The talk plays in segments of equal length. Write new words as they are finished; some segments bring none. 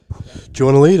Do you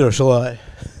want to lead or shall I?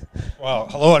 Well,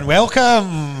 hello and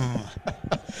welcome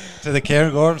to the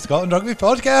Cairngorm Scotland Rugby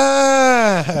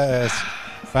Podcast.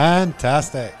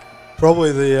 Fantastic.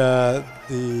 Probably the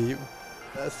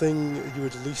thing you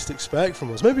would least expect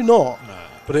from us. Maybe not,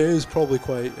 but it is probably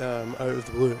quite out of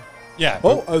the blue. Yeah.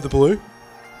 Oh, out of the blue.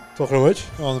 Talking of which,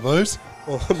 On the Blues.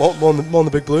 more on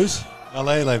the big blues.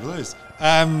 LA Blues.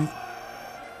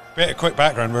 Bit of quick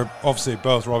background. We're obviously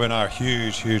both, Robbie and I, are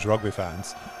huge rugby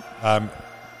fans.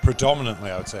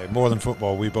 Predominantly, I would say, more than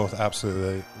football, we both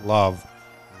absolutely love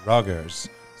ruggers.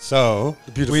 So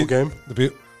The beautiful game.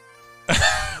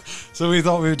 So we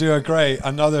thought we would do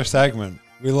another segment.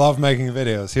 We love making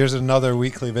videos. Here's another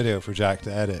weekly video for Jack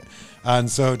to edit. And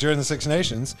so during the Six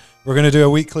Nations, we're going to do a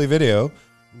weekly video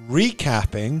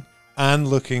recapping and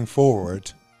looking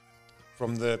forward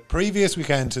from the previous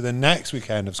weekend to the next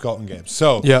weekend of Scotland games.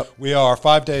 So we are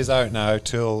 5 days out now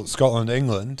till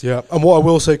Scotland-England. Yeah, and what I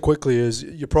will say quickly is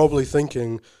you're probably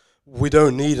thinking we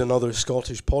don't need another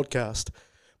Scottish podcast.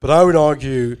 But I would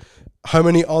argue, how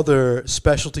many other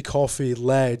specialty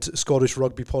coffee-led Scottish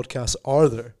rugby podcasts are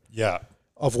there? Yeah.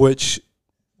 Of which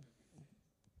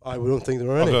I don't think there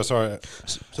are any. Oh, no, sorry.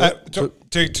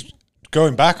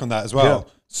 Going back on that as well,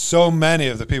 so many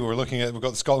of the people we're looking at, we've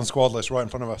got the Scotland squad list right in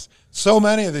front of us. So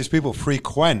many of these people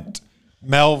frequent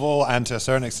Melville and to a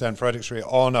certain extent Frederick Street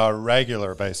on a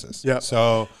regular basis. Yeah.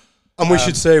 So, and we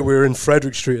should say we're in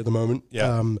Frederick Street at the moment.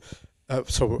 Yeah.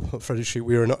 So Frederick Street,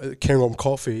 we're in Cairngorm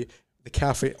Coffee, the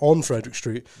cafe on Frederick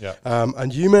Street. Yeah.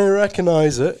 And you may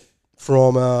recognise it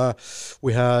from,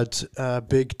 we had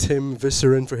big Tim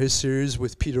Visser in for his series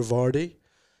with Peter Vardy,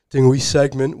 doing a wee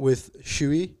segment with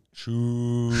Shuey.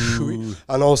 And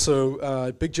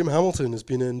also Big Jim Hamilton has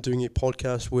been in doing a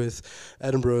podcast with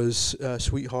Edinburgh's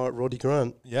sweetheart Roddy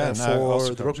Grant for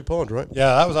the Rugby Pod, right?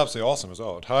 Yeah, that was absolutely awesome as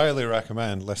well. I'd highly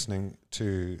recommend listening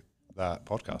to that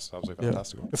podcast. That was a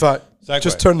fantastic one. In fact,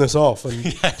 just turn this off and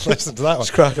listen to that one.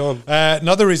 Let's crack on.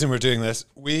 Another reason we're doing this,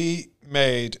 we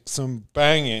made some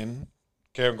banging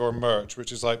Cairngorm merch,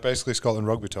 which is like basically Scotland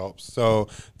rugby tops. So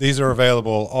these are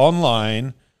available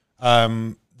online.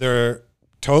 They're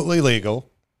totally legal.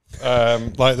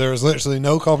 Like there's literally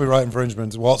no copyright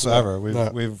infringements whatsoever.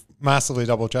 We've massively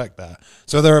double checked that.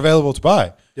 So they're available to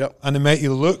buy. Yep. And they make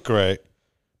you look great.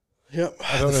 Yep.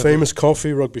 The famous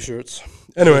coffee rugby shirts.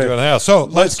 Anyway, so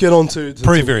let's get on to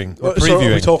previewing. So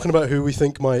are we talking about who we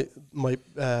think might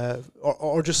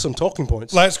or just some talking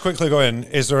points? Let's quickly go in.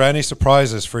 Is there any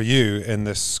surprises for you in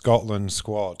this Scotland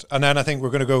squad? And then I think we're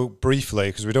going to go briefly,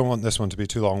 because we don't want this one to be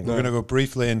too long. We're going to go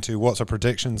briefly into what's our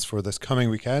predictions for this coming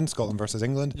weekend, Scotland versus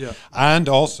England. Yeah. And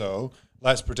also,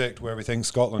 let's predict where we think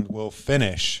Scotland will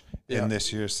finish in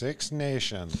this year's Six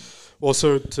Nations. Well,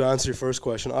 so to answer your first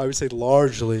question, I would say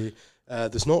largely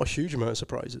there's not a huge amount of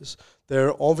surprises. There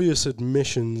are obvious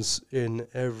admissions in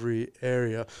every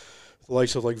area. The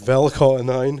likes of like Velicott and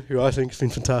Nine, who I think has been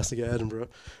fantastic at Edinburgh,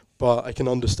 but I can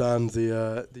understand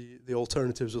the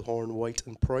alternatives with Horn, White,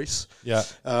 and Price. Yeah.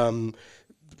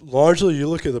 Largely, you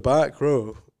look at the back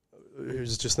row,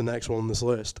 who's just the next one on this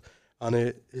list, and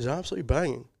it is absolutely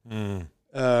banging.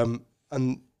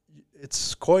 And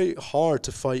it's quite hard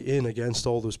to fight in against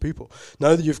all those people.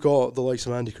 Now that you've got the likes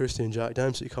of Andy Christie and Jack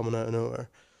Dempsey coming out of nowhere,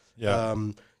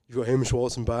 you've got Hamish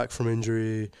Watson back from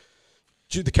injury,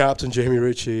 the captain Jamie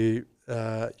Ritchie,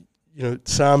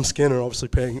 Sam Skinner obviously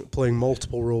playing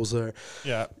multiple roles there.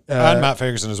 Yeah, and Matt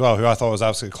Ferguson as well, who I thought was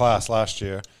absolutely class last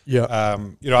year. Yeah,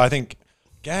 I think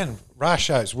again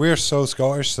rash outs. We're so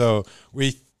Scottish, so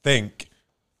we think,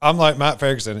 unlike Matt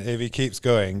Ferguson, if he keeps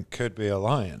going, could be a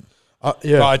Lion. But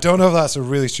I don't know if that's a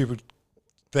really stupid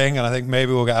thing, and I think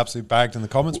maybe we'll get absolutely bagged in the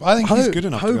comments. But I think he's good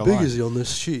enough to be How a big Lion. is he on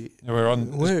this sheet? We're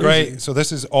on Where great. So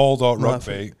this is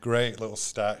all.rugby. Great little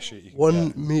stat sheet. You can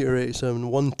 1 meter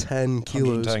 87, 110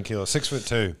 kilos. 110 kilos,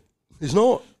 6'2". He's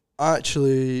not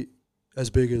actually as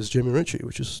big as Jamie Ritchie,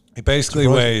 which is He basically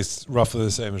surprising. weighs roughly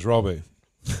the same as Robbie.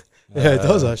 Yeah, it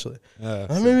does actually. Yeah,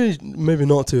 Maybe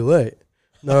not too late.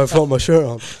 Now I've got my shirt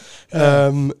on.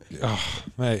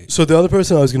 Mate. So the other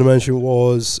person I was going to mention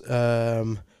was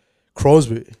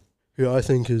Crosby, who I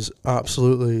think is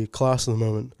absolutely class at the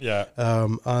moment. Yeah.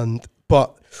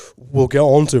 But we'll get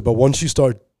on to it. But once you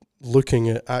start looking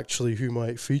at actually who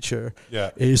might feature,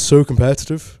 it is so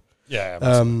competitive.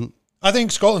 Yeah. I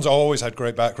think Scotland's always had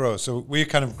great back rows. So we've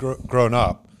kind of grown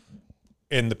up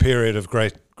in the period of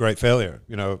great failure.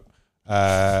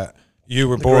 You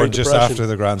were born just after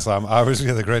the Grand Slam. I was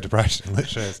in the Great Depression,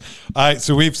 literally.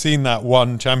 So we've seen that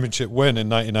one championship win in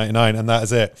 1999, and that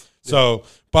is it. So,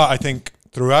 but I think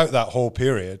throughout that whole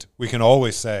period, we can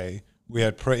always say we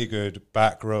had pretty good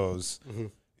back rows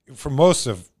for most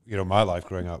of my life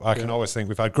growing up. I can always think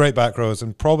we've had great back rows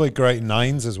and probably great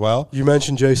nines as well. You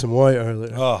mentioned Jason White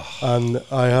earlier, and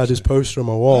I had his poster on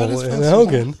my wall in fancy.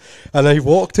 Elgin, and I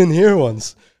walked in here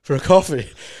once for a coffee,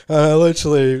 and I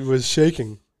literally was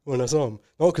shaking when I saw him.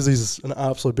 Not because he's an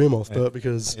absolute behemoth, but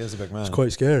because he is a big man. It's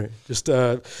quite scary. Just,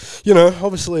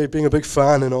 obviously being a big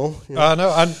fan and all.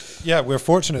 No, and we're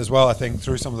fortunate as well, I think,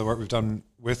 through some of the work we've done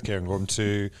with Cairngorm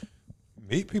to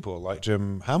meet people like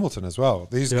Jim Hamilton as well.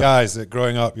 These guys that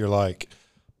growing up, you're like,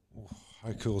 oh,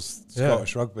 how cool's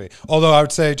Scottish rugby? Although I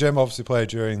would say Jim obviously played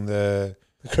during the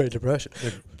Great Depression.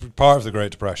 Part of the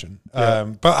Great Depression.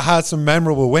 But had some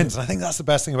memorable wins. And I think that's the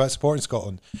best thing about supporting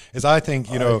Scotland is I think,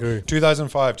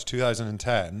 2005 to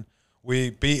 2010,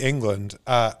 we beat England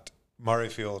at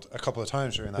Murrayfield a couple of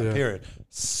times during that period.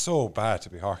 So bad to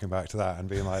be harking back to that and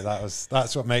being like,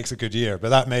 that's what makes a good year. But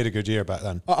that made a good year back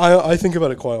then. I think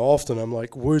about it quite often. I'm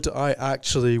like, would I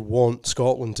actually want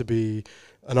Scotland to be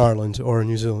an Ireland or a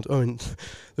New Zealand? I mean,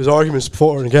 there's arguments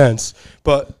for and against,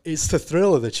 but it's the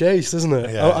thrill of the chase, isn't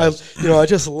it? I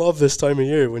just love this time of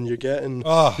year when you're getting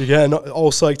all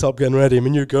psyched up, getting ready. I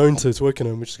mean, you're going to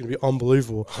Twickenham, which is going to be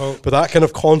unbelievable. Hope. But that kind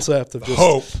of concept of just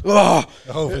hope,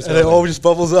 and it all just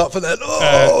bubbles up, and then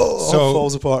so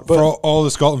falls apart. But for all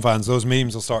the Scotland fans, those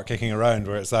memes will start kicking around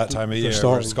where it's that time of year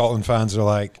where Scotland fans are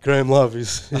like, Graham Love,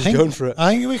 he's going for it.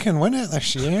 I think we can win it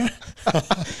this year.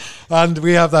 And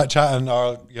we have that chat in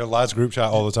our lads group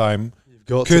chat all the time.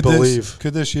 Got to believe.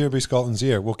 Could this year be Scotland's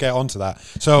year? We'll get onto that.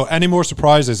 So, any more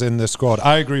surprises in this squad?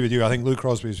 I agree with you. I think Luke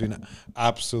Crosby's been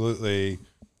absolutely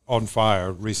on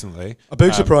fire recently. A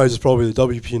big surprise is probably the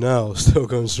WP now still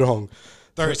going strong.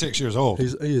 36 years old. He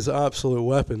is an absolute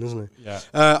weapon, isn't he? Yeah.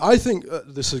 I think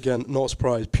this is again not a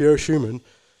surprise. Pierre Schumann.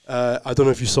 I don't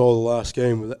know if you saw the last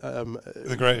game with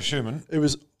the greatest Schumann. It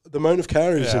was the amount of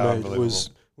carries he made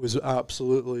was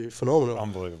absolutely phenomenal.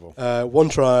 Unbelievable. One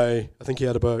try, I think he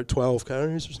had about 12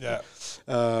 carries or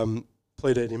something.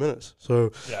 Played 80 minutes.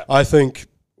 So I think,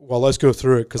 let's go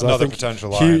through it because I think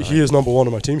he is number one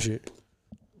on my team sheet.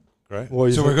 Great.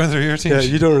 So we're going through your team sheet?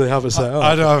 Yeah, you don't really have it set up.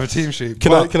 I don't have a team sheet.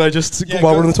 Can I just,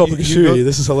 while we're on the topic of Shuey,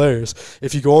 this is hilarious.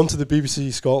 If you go onto the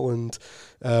BBC Scotland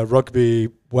rugby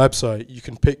website, you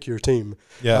can pick your team.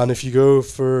 Yeah. And if you go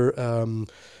for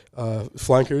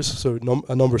flankers, so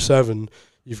number 7,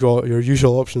 you've got your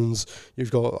usual options.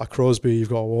 You've got a Crosby, you've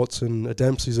got a Watson, a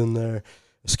Dempsey's in there,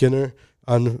 a Skinner,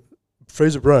 and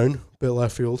Fraser Brown, bit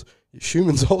left field.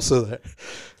 Schumann's also there,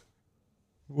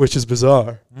 which is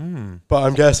bizarre. But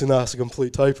I'm guessing that's a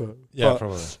complete typo. Yeah, but,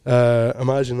 probably.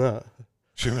 Imagine that.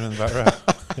 Schumann in the back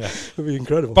row. Yeah. It would be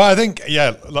incredible. But I think,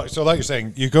 like you're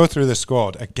saying, you go through this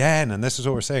squad again, and this is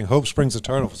what we're saying, hope springs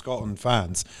eternal for Scotland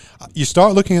fans. You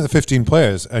start looking at the 15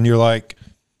 players, and you're like,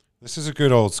 this is a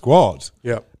good old squad.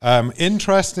 Yeah.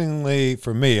 Interestingly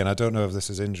for me, and I don't know if this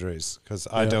is injuries, because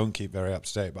I don't keep very up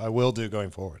to date, but I will do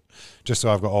going forward, just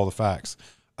so I've got all the facts.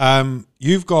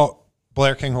 You've got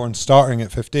Blair Kinghorn starting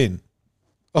at 15.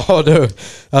 Oh, no.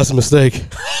 That's a mistake.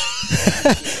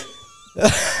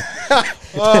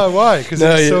 Why? Because he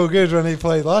was so good when he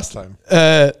played last time.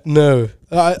 No.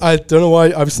 I don't know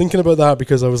why. I was thinking about that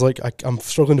because I was like, I'm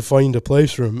struggling to find a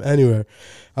place for him anywhere.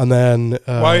 And then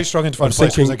why are you struggling to find a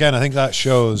place? Because again, I think that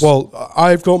shows. Well,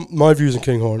 I've got my views on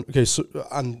Kinghorn. Okay, so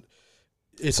and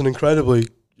it's an incredibly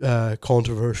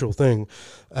controversial thing,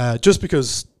 just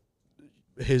because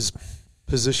his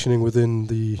positioning within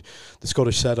the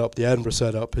Scottish setup, the Edinburgh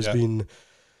setup, has been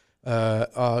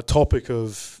a topic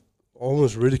of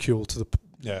almost ridicule to the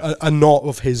and not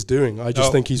of his doing. I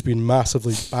just think he's been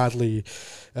massively badly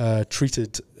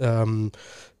treated,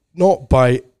 not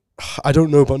by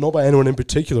not by anyone in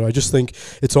particular. I just think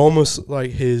it's almost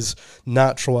like his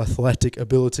natural athletic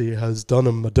ability has done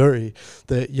him a dirty.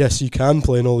 That yes, you can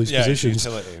play in all these positions,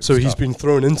 so he's been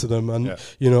thrown into them, and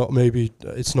maybe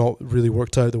it's not really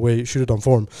worked out the way it should have done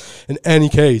for him. In any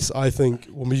case, I think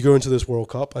when we go into this World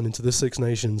Cup and into the Six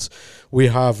Nations, we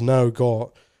have now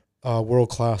got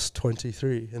world-class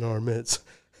 23 in our midst.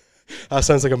 That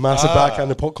sounds like a massive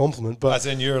backhanded compliment, but as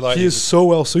in you're like, he is so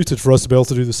well suited for us to be able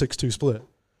to do the 6-2 split.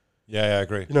 Yeah, I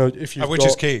agree. If you which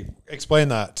is key. Explain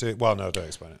that to. Well, no, don't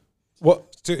explain it.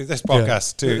 What to this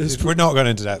podcast too? We're not going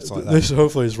into depth like that. This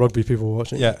hopefully is rugby people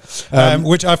watching. Yeah,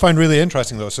 which I find really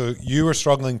interesting though. So you were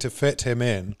struggling to fit him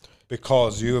in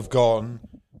because you have gone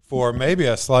for maybe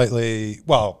a slightly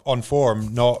on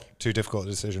form, not too difficult a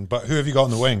decision. But who have you got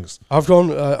in the wings? I've gone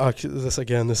this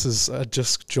again. This is I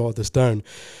just jotted this down.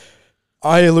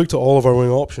 I looked at all of our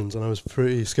wing options and I was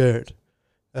pretty scared.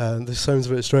 This sounds a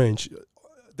bit strange.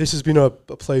 This has been a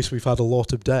place we've had a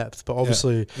lot of depth, but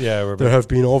obviously there have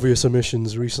been obvious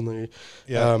omissions recently.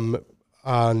 Yeah.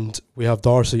 and we have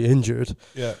Darcy injured.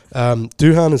 Yeah.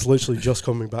 Duhan is literally just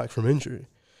coming back from injury.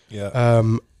 Yeah.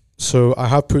 So I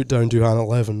have put down Duhan at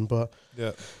 11, but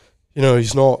Yeah.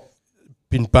 he's not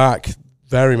been back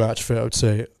very match fit, I would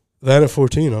say. Then at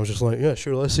 14, I was just like, yeah,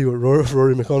 sure, let's see what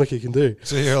Rory McConaughey can do.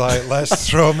 So you're like, let's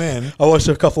throw him in. I watched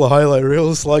a couple of highlight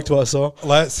reels, liked what I saw.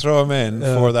 Let's throw him in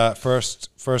for that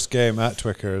first game at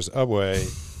Twickers away.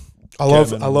 I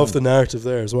love the narrative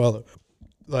there as well.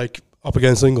 Like, up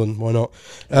against England, why not?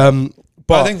 But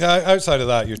I think outside of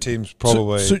that, your team's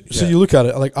probably... So you look at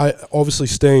it, like, obviously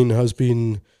Stain has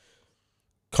been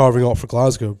carving up for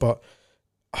Glasgow, but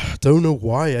I don't know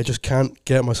why. I just can't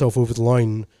get myself over the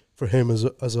line for him as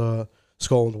a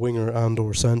Scotland winger and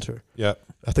or centre. Yeah.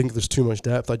 I think there's too much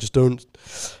depth. I just don't,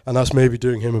 and that's maybe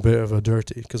doing him a bit of a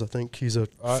dirty, because I think he's a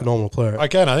phenomenal player.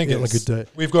 Again, I think it's a good day.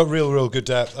 We've got real good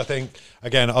depth. I think,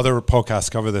 again, other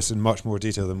podcasts cover this in much more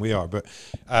detail than we are, but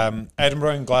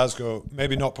Edinburgh and Glasgow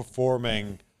maybe not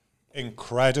performing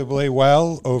incredibly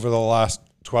well over the last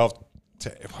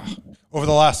over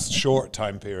the last short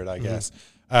time period, I guess.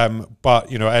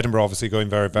 But Edinburgh obviously going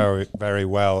very, very, very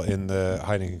well in the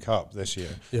Heineken Cup this year.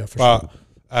 Yeah, for sure.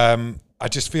 But I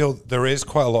just feel there is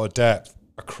quite a lot of depth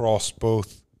across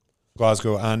both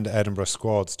Glasgow and Edinburgh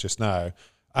squads just now,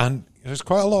 and there's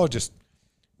quite a lot of just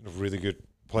really good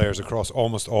players across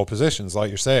almost all positions, like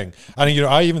you're saying. And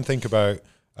I even think about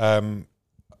I'm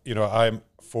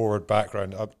forward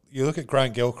background. You look at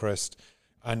Grant Gilchrist,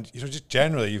 and just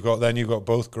generally you've got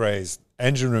both Greys.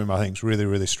 Engine room, I think, is really,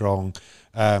 really strong.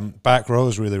 Back row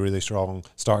is really, really strong.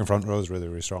 Starting front row is really,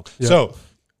 really strong. Yeah. So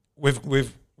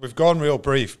we've gone real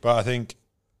brief, but I think,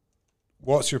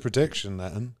 what's your prediction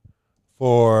then?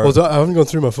 I haven't gone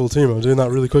through my full team. I'm doing that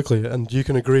really quickly, and you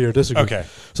can agree or disagree. Okay.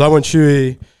 So I went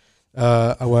Shuey.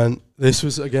 This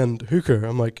was again hooker.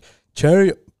 I'm like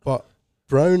Cherry, but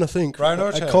Brown. I think Brown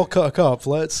or Cherry. Calcutta Cup.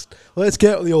 Let's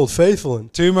get the old faithful in.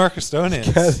 Two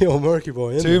Mercustonians. Get the old Murky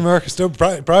boy in. Two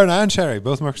Mercustonians. Brown and Cherry,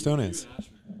 both Mercustonians.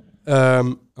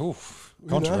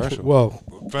 Controversial. Well,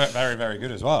 very, very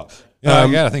good as well. Yeah,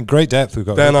 again, I think great depth we've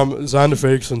got. Then Xander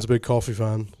Ferguson's a big coffee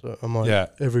fan. So I'm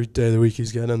like, every day of the week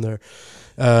he's getting in there.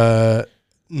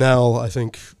 Nell, I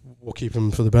think we'll keep him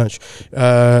for the bench.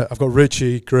 I've got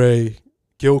Richie, Gray,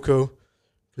 Gilco,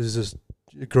 because he's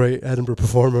a great Edinburgh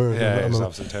performer. Yeah, he's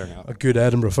absolutely tearing up. A good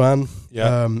Edinburgh fan.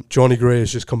 Yeah. Johnny Gray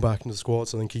has just come back into the squad,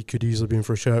 so I think he could easily be in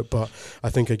for a shout. But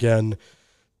I think, again,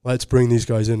 let's bring these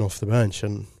guys in off the bench,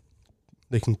 and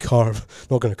they can carve.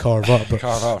 Not going to carve up, but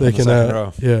carve out they can.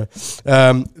 Row. Yeah.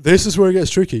 This is where it gets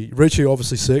tricky. Richie,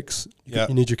 obviously 6. You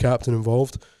need your captain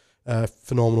involved.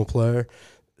 Phenomenal player.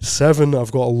 7,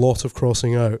 I've got a lot of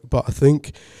crossing out, but I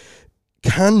think,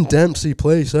 can Dempsey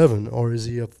play 7, or is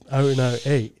he a out and out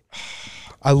 8?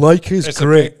 I like his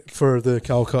grit for the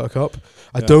Calcutta Cup.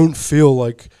 I don't feel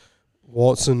like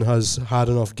Watson has had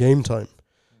enough game time.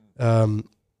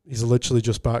 He's literally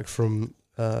just back from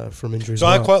injuries. So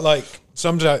I quite like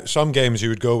some games you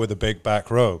would go with a big back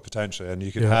row potentially, and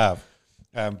you could have.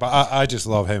 But I just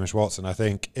love Hamish Watson. I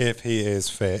think if he is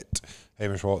fit,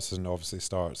 Hamish Watson obviously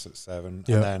starts at 7,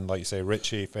 and then, like you say,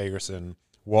 Richie, Ferguson,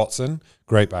 Watson,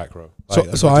 great back row.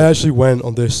 So I actually went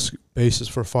on this basis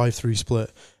for a 5-3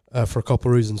 split for a couple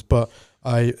of reasons, but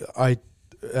I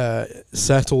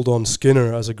settled on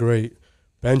Skinner as a great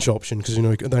bench option, because he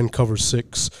then covers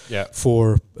 6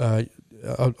 for kind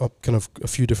of a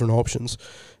few different options.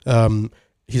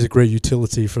 He's a great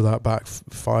utility for that back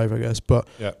 5, I guess. But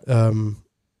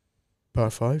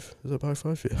back 5, is it back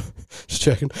 5? Yeah, just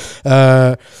checking.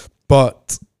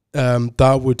 But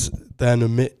that would then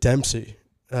omit Dempsey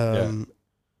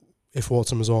if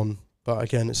Watson was on. But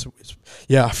again, it's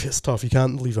tough. You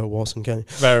can't leave out Watson, can you?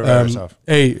 Very, very tough.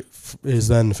 8 is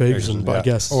then Ferguson, but I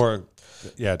guess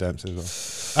Dempsey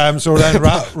as well. So then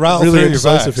rattle really through your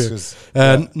backs.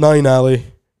 Here. 9 Ali,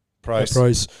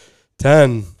 Price.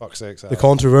 10. Fuck's sakes, the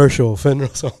controversial Finn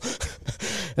Russell.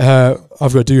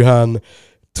 I've got Duhan.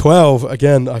 12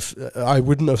 again. I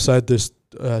wouldn't have said this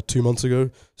 2 months ago.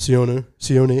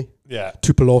 Sione. Yeah.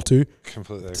 Tupelotu.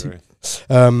 Completely agree.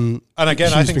 And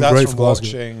again, I think that's from Glasgow.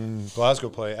 watching Glasgow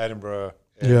play Edinburgh.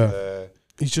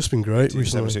 He's just been great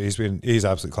recently. He's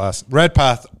absolutely class.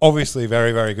 Redpath, obviously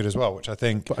very, very good as well, which I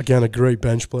think. But again, a great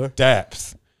bench player.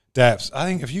 Depth. I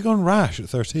think, have you gone Rash at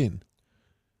 13?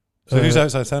 So who's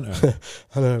outside centre?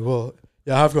 I know. Well,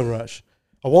 I have gone Rash.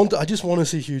 I just want to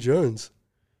see Hugh Jones.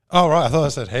 Oh right, I thought I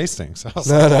said Hastings. I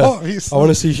want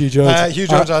to see Hugh Jones. Hugh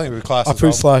Jones, I think would be class. I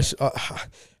put Slash.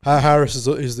 Harris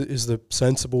is the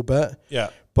sensible bet. Yeah,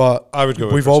 but I would go.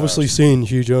 We've obviously seen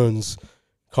Hugh Jones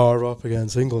carve up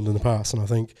against England in the past, and I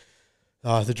think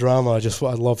The drama.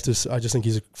 I love to. I just think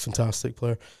he's a fantastic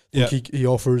player. I think he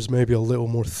offers maybe a little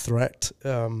more threat.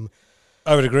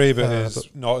 I would agree, but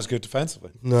he's not as good defensively.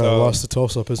 No, so that's the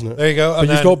toss-up, isn't it? There you go. But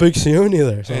you've got Big Sione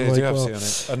there. So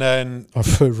Sione. And then I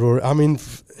put Rory. I mean,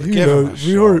 who knows?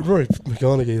 Rory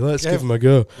McConaughey. Let's give him a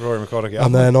go. Rory McConaughey.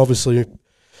 And then obviously,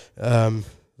 the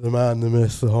man, the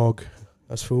myth, the hog,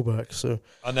 as fullback. So.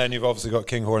 And then you've obviously got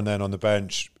Kinghorn then on the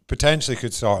bench. Potentially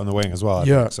could start on the wing as well. I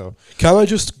think, so can I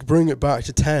just bring it back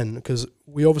to 10? Because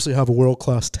we obviously have a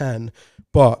world-class 10,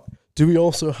 but do we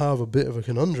also have a bit of a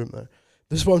conundrum there?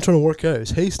 This is what I'm trying to work out.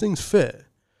 Is Hastings fit?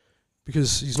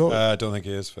 Because he's not. I don't think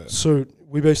he is fit. So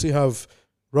we basically have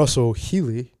Russell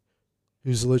Healy,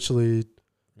 who's literally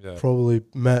probably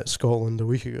met Scotland a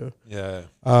week ago. Yeah.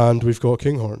 And we've got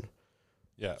Kinghorn.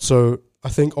 Yeah. So I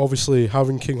think obviously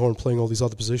having Kinghorn playing all these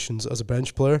other positions as a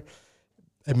bench player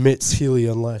admits Healy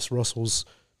unless Russell's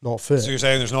not fit. So you're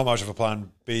saying there's not much of a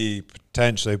plan B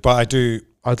potentially, but I do.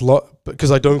 I'd love,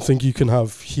 because I don't think you can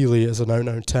have Healy as an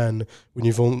out-and-out 10 when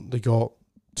you've only got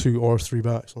 2 or 3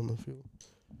 backs on the field.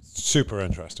 Super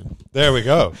interesting. There we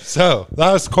go. So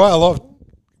that was quite a lot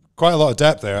of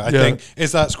depth there. I think,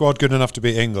 is that squad good enough to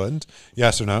beat England?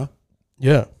 Yes or no?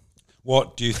 Yeah.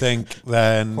 What do you think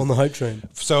then? On the hype train.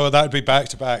 So that would be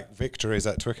back-to-back victories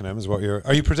at Twickenham is what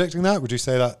are you predicting that? Would you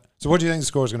say that? So what do you think the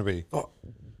score is going to be?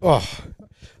 I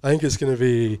think it's going to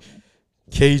be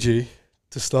cagey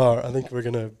to start. I think we're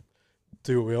going to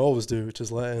do what we always do, which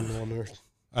is let in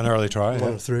an early try,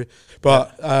 one or 3.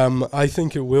 But I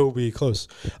think it will be close.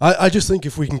 I just think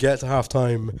if we can get to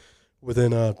half-time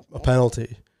within a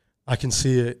penalty, I can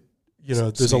see it. You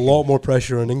know, there's a lot more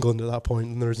pressure in England at that point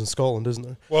than there is in Scotland, isn't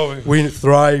there? Well, we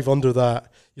thrive under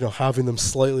that, you know, having them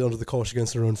slightly under the cosh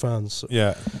against their own fans. So.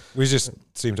 Yeah, we just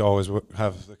seem to always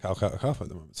have the Calcutta Cup at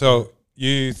the moment. So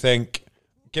you think,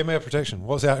 give me a prediction.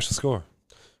 What's the actual score?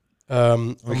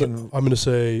 I'm going to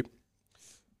say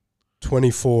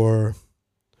 24-12.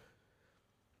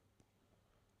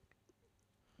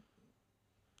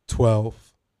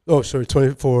 Oh, sorry,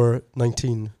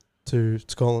 24-19 to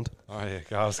Scotland. Oh, yeah,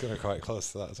 I was going to quite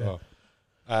close to that as well.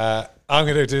 I'm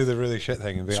going to do the really shit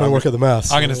thing. Trying to work out the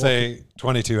maths. I'm going to say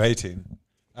 22-18,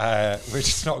 which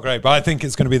is not great, but I think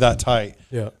it's going to be that tight.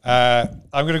 Yeah.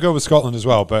 I'm going to go with Scotland as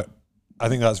well, but I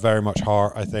think that's very much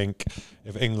hard. I think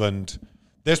if England...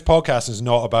 This podcast is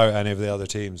not about any of the other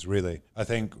teams, really. I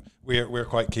think we're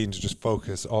quite keen to just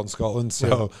focus on Scotland.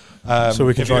 So so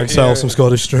we can try and sell some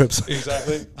Scottish strips.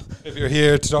 Exactly. If you're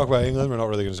here to talk about England, we're not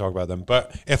really going to talk about them.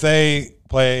 But if they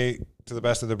play to the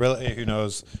best of their ability, who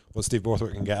knows what Steve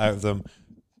Borthwick can get out of them,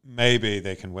 maybe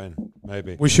they can win.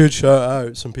 Maybe. We should shout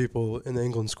out some people in the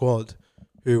England squad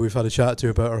who we've had a chat to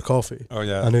about our coffee. Oh,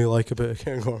 yeah. And who like a bit of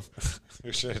Cairngorm.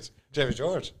 We should. Jamie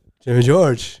George.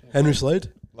 Henry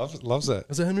Slade. Loves it.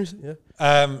 Was it Henry? Yeah.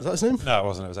 Is that his name? No, it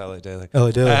wasn't. It was Elliot Daly.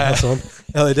 Elliot Daly. That's on.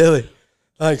 Elliot Daly.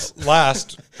 Thanks.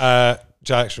 Last,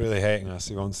 Jack's really hating us.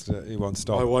 He wants to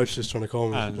stop. My wife's just trying to call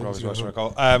me. And Robbie's trying to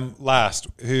call. Last,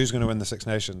 who's going to win the Six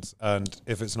Nations? And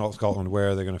if it's not Scotland, where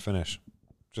are they going to finish?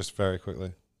 Just very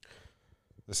quickly.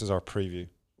 This is our preview.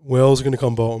 Wales are going to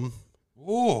come bottom.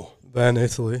 Oh. Then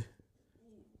Italy.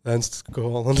 Then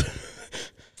Scotland.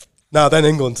 No, then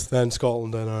England. Then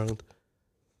Scotland. Then Ireland.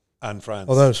 And France.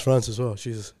 Oh, there's France as well.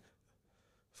 Jesus.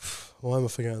 Why am I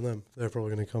forgetting them? They're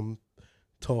probably going to come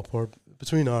top or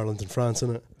between Ireland and France,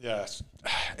 isn't it? Yes.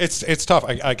 It's tough.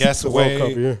 I guess the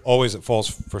way always it falls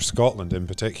for Scotland in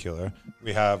particular,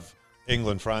 we have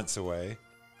England, France away,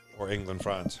 or England,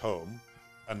 France home,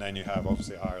 and then you have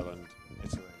obviously Ireland,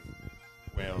 Italy,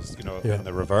 Wales, in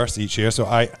the reverse each year. So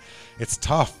it's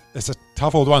tough. It's a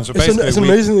tough old one. So it's an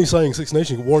amazingly exciting Six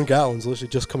Nations. Warren Gatlin's literally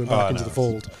just coming back into the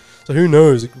fold. So who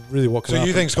knows really what can happen. So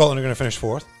you think Scotland are going to finish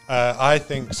 4th? I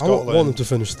think Scotland I want them to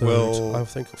finish 3rd. I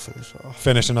think they'll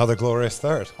finish another glorious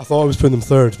 3rd. I thought I was putting them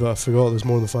 3rd, but I forgot there's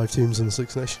more than 5 teams in the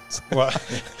Six Nations. Well,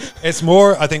 it's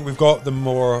more, I think we've got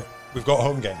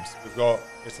home games. We've got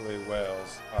Italy,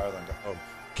 Wales, Ireland at home.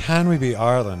 Can we beat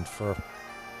Ireland for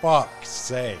fuck's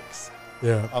sakes?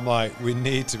 Yeah. I'm like, we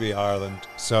need to beat Ireland.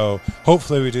 So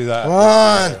hopefully we do that. Come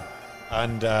on!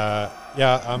 And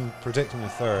I'm predicting a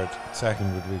 3rd.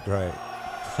 2nd would be great.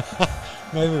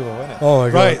 Maybe we'll win it. Oh my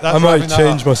god! Right, I might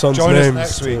change my son's name. Join us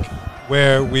next week,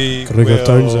 where we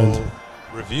will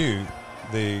review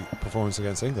the performance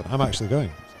against England. I'm actually going.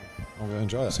 I'm going to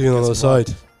enjoy it. See you on the other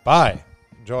side. Bye.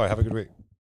 Enjoy. Have a good week.